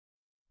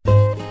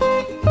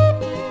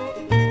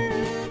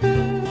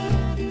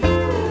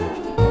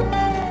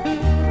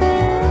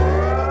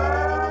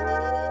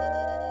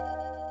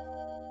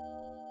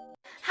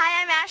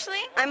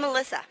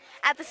Melissa.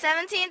 At the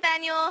 17th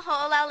Annual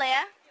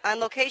Hoolaulea. On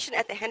location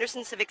at the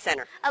Henderson Civic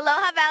Center.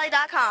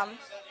 AlohaValley.com.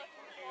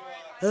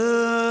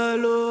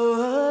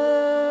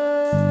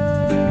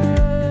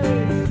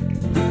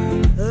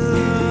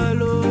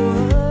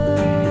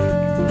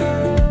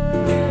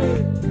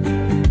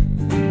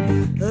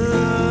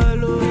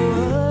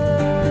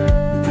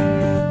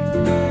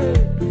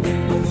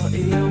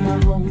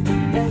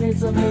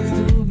 It's a place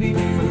to be,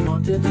 from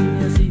mountain to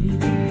the sea.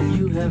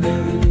 You have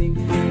everything.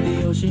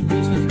 The ocean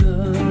breeze was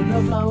good,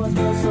 the flowers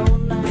were so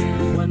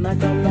nice. When I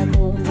come back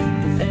home,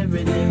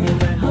 everything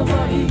is right. How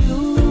about you?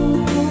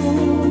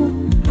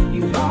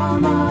 You are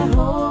my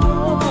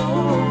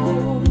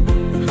home.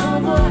 How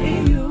about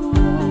you?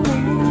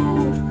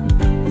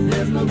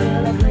 There's no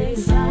better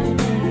place I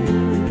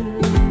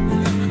know.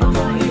 How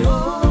about you?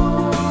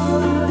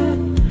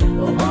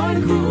 Oh, oh,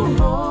 cool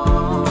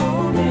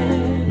home.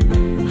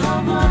 How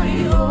about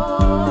you?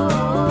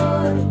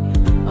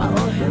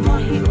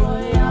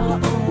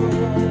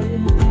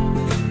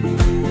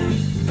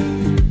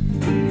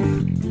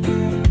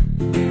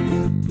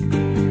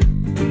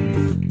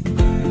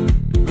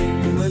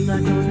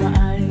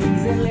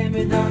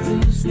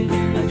 I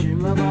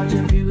dream about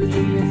your beauty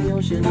and the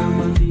ocean on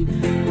my feet.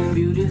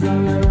 Beauty's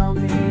all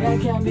around me, I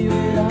can't be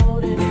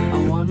without it. I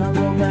wanna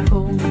go back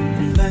home,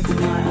 back to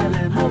my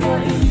island. How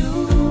about you?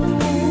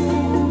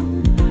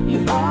 You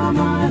are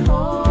my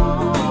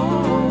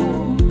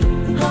home.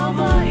 How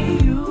about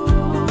you?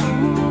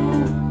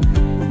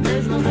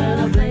 There's no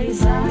better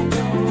place I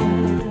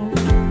know.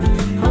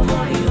 How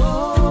about you?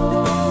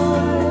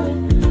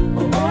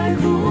 Oh, oh,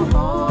 cool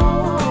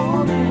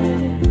home.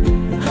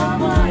 How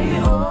about you?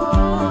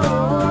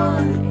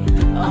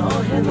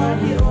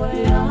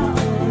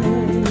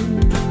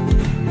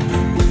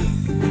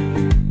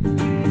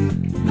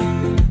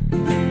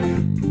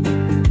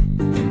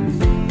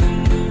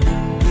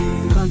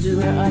 Country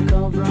where I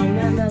come from,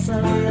 and that's how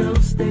it'll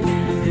stay.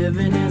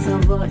 Heaven is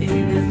over,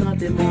 there's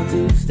nothing more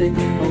to stay.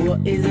 But what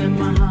is in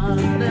my heart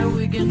that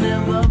we can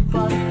never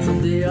part?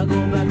 Someday I'll go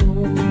back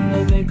home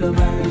and make a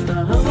brand new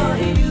start. How about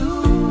you?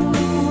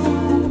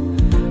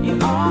 You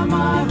are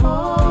my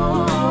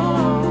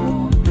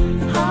home.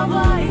 How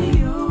about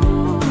you?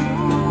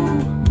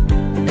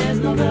 There's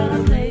no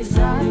better place I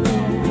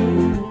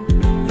know.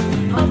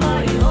 How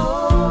about you?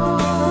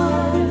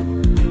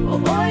 Oh,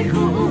 boy,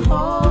 cool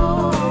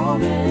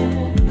home.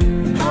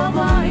 How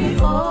about you?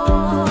 Oh,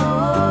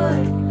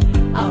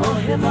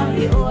 about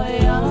you?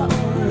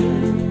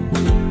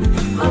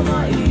 How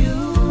about you?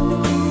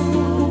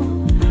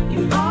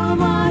 You are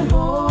my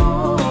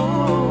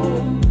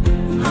home.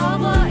 How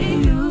about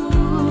you?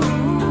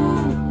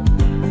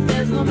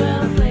 There's no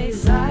better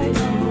place I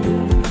know.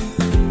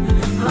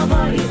 How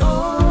about you?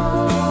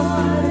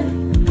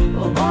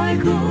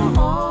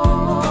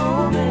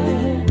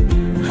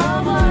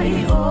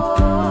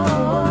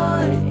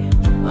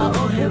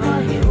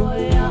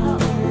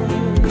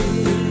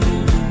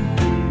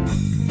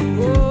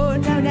 Oh,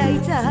 now,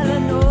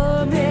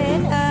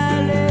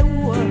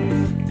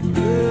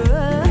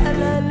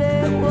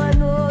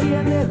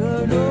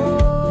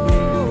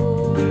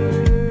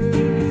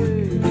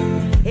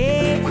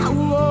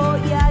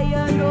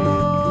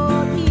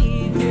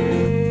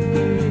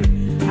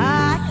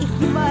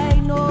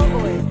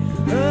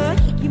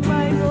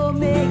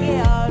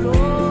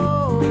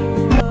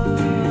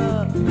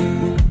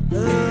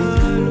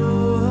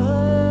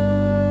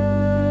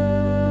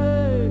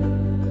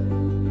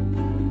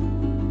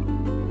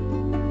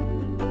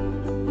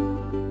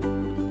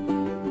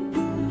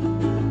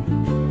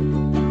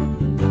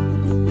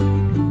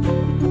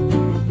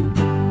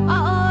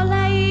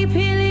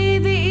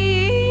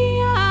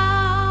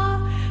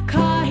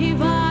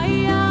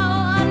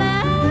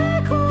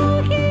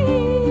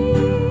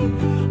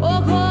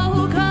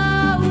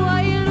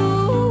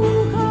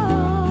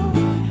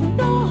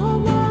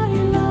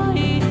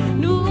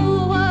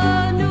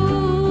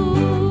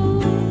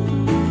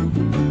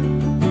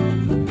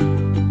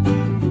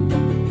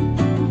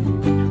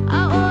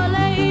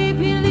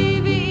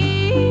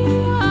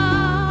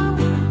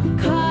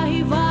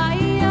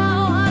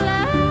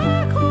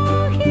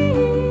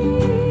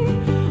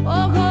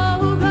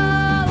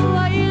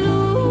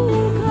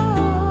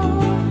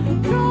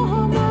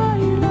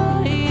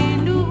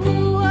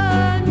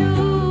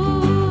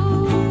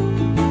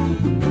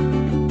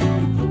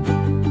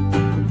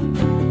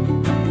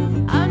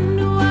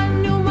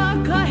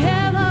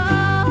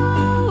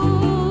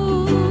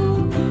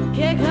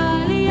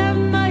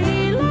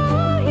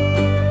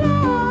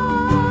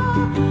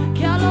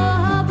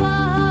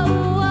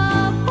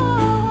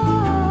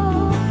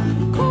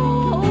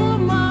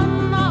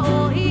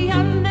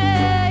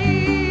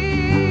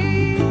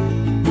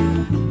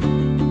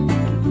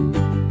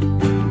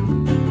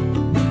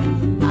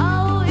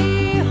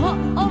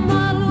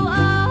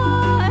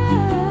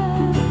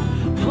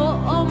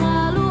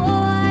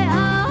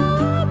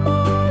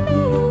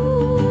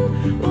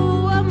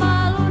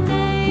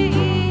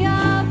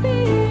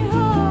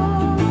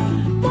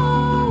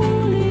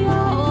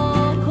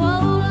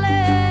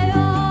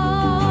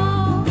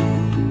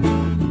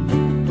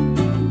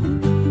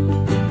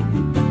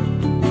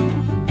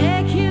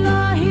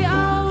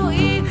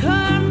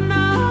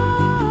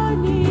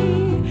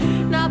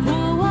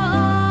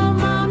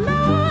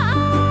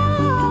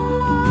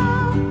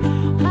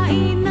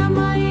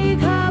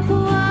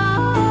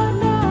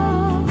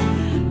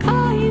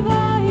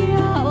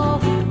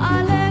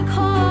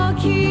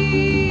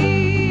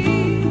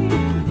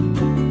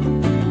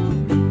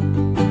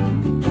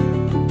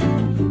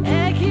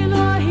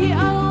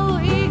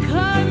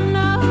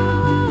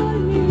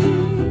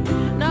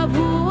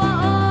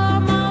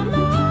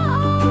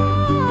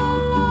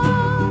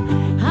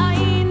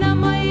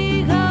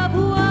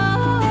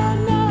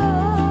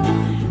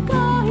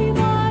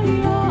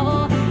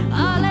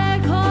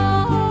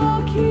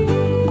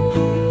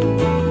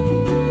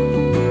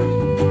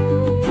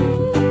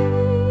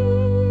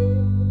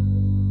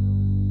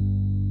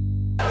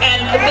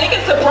 the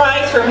biggest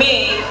surprise for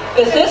me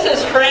is this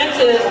is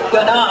Francis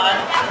Ganon,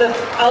 the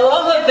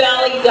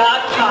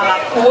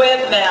AlohaValley.com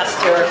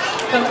webmaster.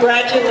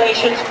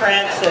 Congratulations,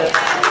 Francis,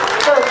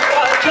 for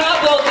a job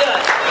well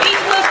done.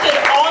 He's listed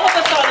all of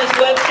us on his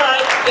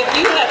website. If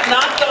you have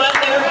not gone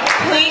there,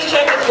 please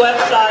check his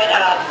website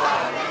out.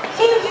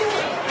 See you.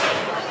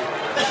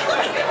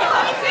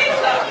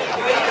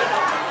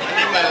 I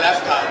need my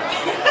laptop.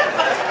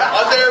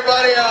 How's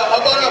everybody?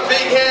 How about a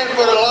big hand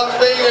for the Las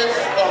Vegas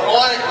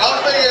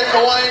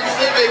Hawaiian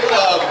Civic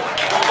Club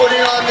for putting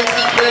on this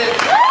event.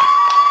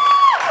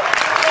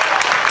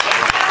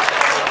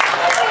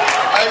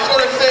 I just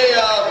want to say,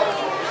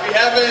 if you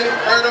haven't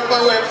heard of my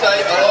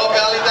website,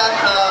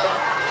 AlohaValley.com,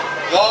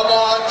 log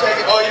on,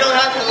 check it. Oh, you don't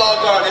have to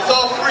log on. It's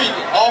all free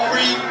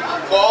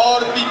for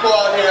all the people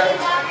out here.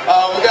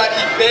 We got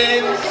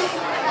events,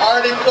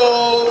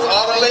 articles,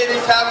 all the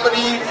latest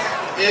happenings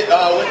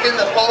within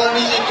the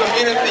Polynesian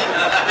community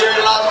here in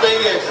Las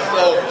Vegas.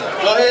 So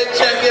go ahead and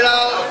check it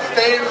out,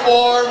 stay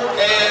informed,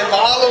 and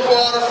mahalo for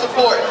all the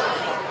support.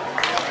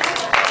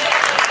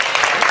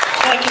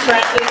 Thank you,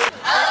 Francis.